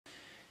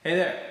Hey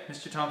there,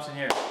 Mr. Thompson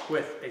here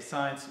with a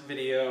science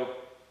video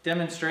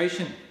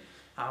demonstration.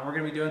 We're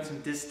going to be doing some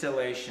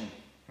distillation.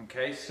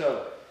 Okay,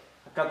 so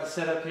I've got the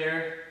setup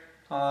here.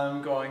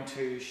 I'm going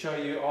to show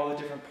you all the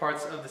different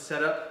parts of the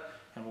setup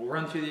and we'll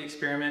run through the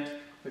experiment.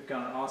 We've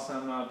got an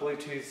awesome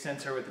Bluetooth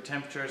sensor with the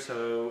temperature,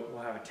 so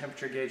we'll have a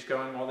temperature gauge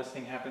going while this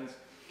thing happens,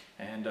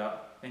 and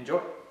enjoy.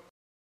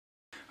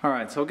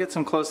 Alright, so we'll get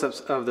some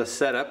close-ups of the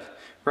setup.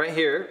 Right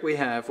here we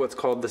have what's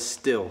called the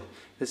still.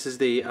 This is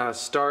the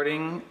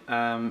starting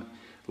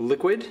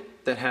liquid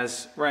that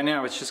has, right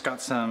now it's just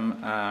got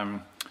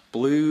some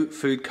blue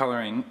food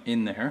coloring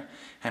in there.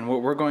 And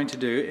what we're going to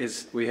do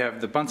is we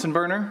have the Bunsen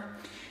burner,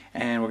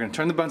 and we're going to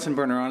turn the Bunsen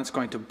burner on. It's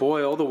going to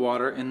boil the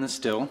water in the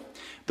still.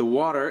 The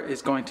water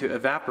is going to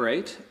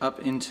evaporate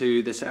up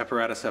into this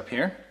apparatus up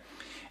here,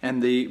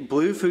 and the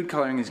blue food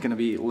coloring is going to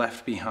be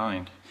left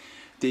behind.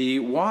 The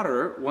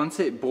water, once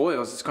it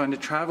boils, it's going to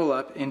travel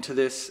up into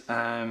this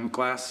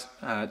glass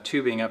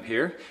tubing up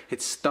here.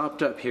 It's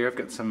stopped up here. I've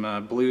got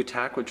some blue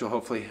tack, which will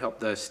hopefully help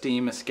the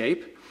steam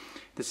escape.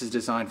 This is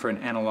designed for an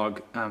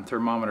analog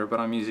thermometer, but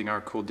I'm using our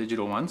cool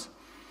digital ones.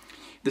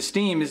 The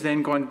steam is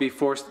then going to be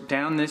forced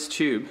down this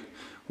tube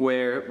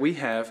where we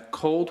have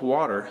cold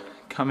water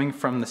coming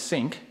from the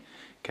sink.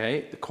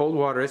 Okay, the cold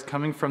water is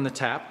coming from the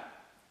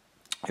tap.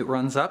 It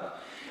runs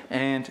up,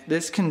 and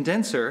this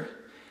condenser,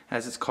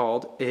 as it's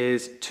called,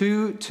 is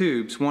two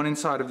tubes, one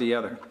inside of the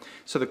other.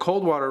 So the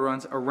cold water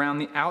runs around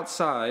the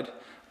outside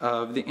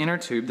of the inner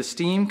tube. The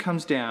steam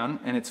comes down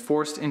and it's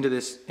forced into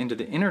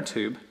the inner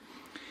tube.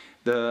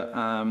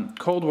 The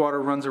cold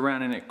water runs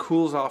around and it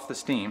cools off the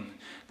steam.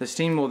 The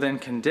steam will then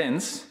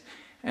condense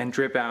and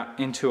drip out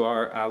into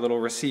our little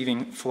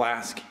receiving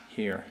flask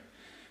here.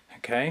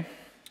 Okay,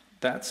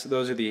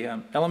 those are the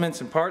elements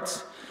and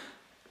parts.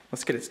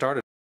 Let's get it started.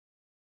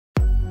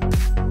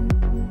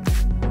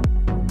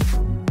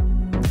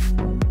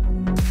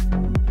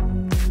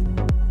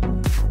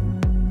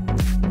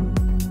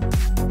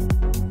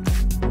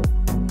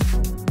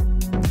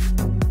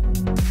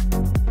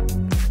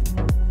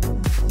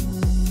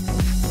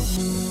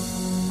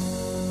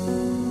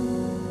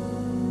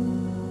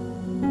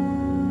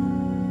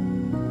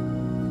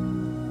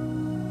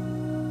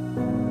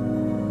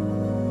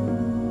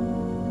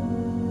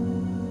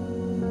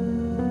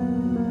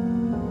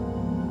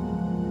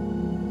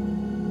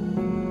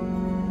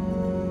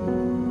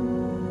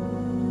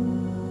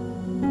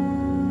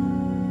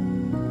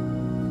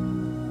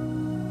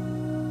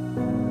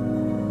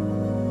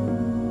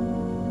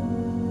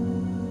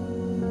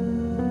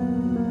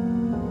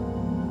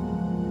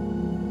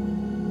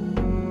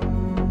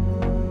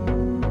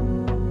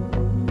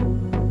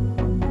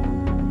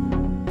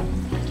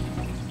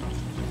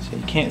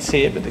 Can't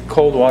see it, but the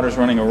cold water is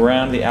running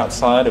around the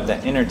outside of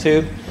that inner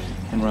tube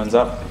and runs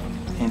up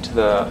into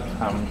the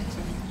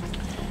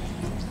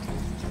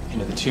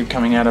tube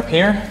coming out up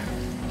here.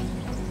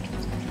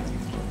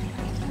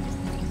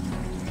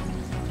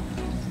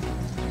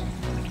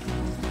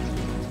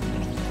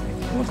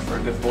 Look for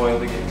a good boil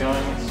to get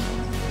going.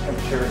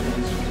 Temperature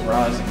is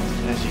rising,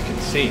 as you can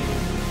see.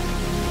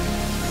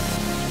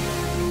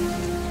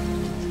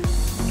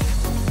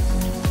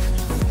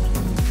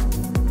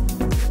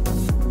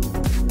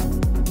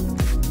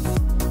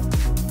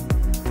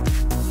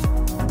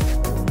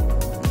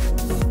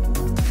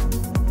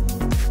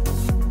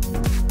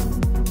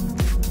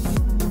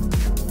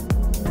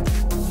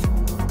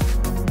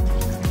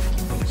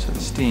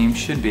 Steam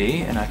should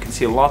be, and I can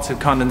see lots of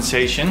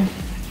condensation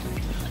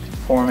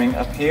forming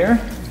up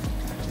here,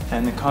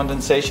 and the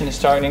condensation is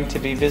starting to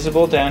be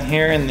visible down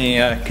here in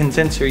the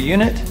condenser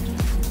unit.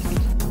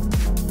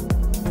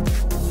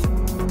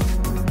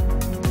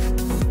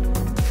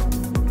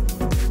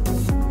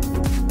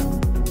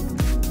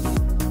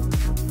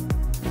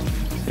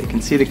 So you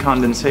can see the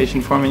condensation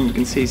forming, you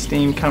can see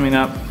steam coming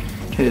up.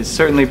 It is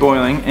certainly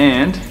boiling,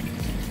 and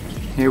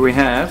here we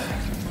have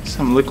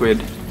some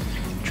liquid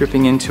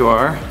dripping into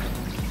our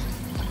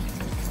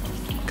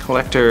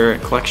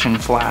collection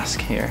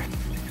flask here.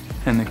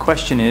 And the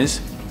question is,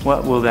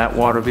 what will that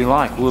water be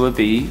like? Will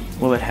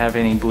it have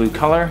any blue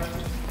color,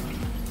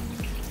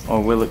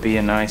 or will it be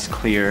a nice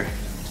clear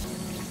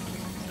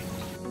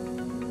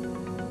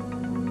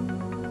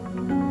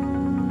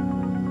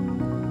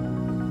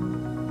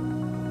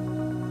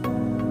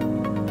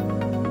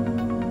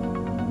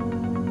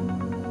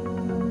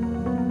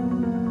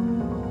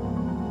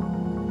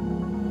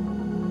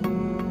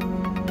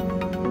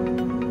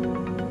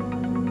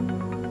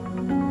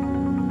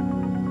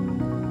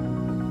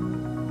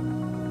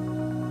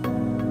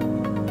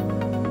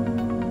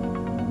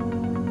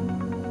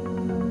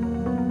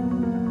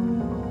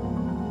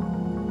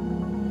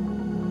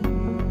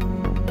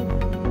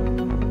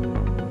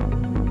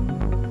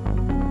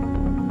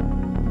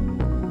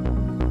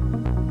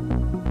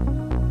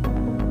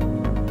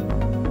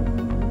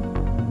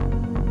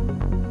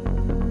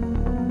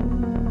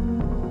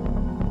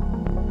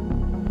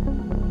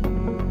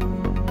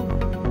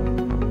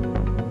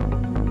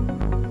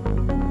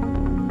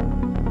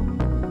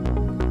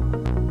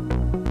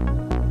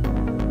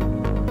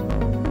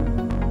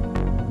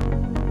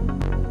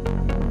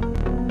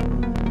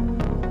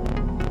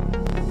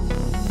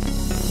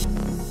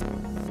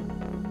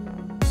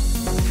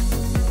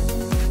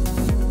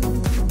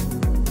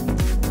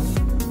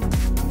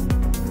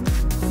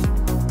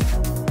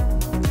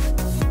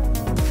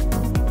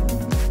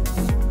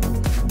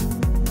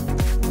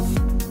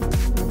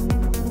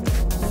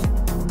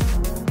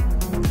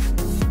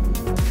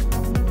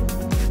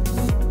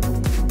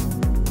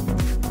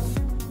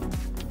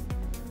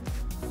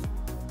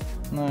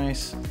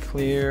Nice,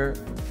 clear,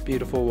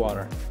 beautiful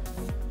water.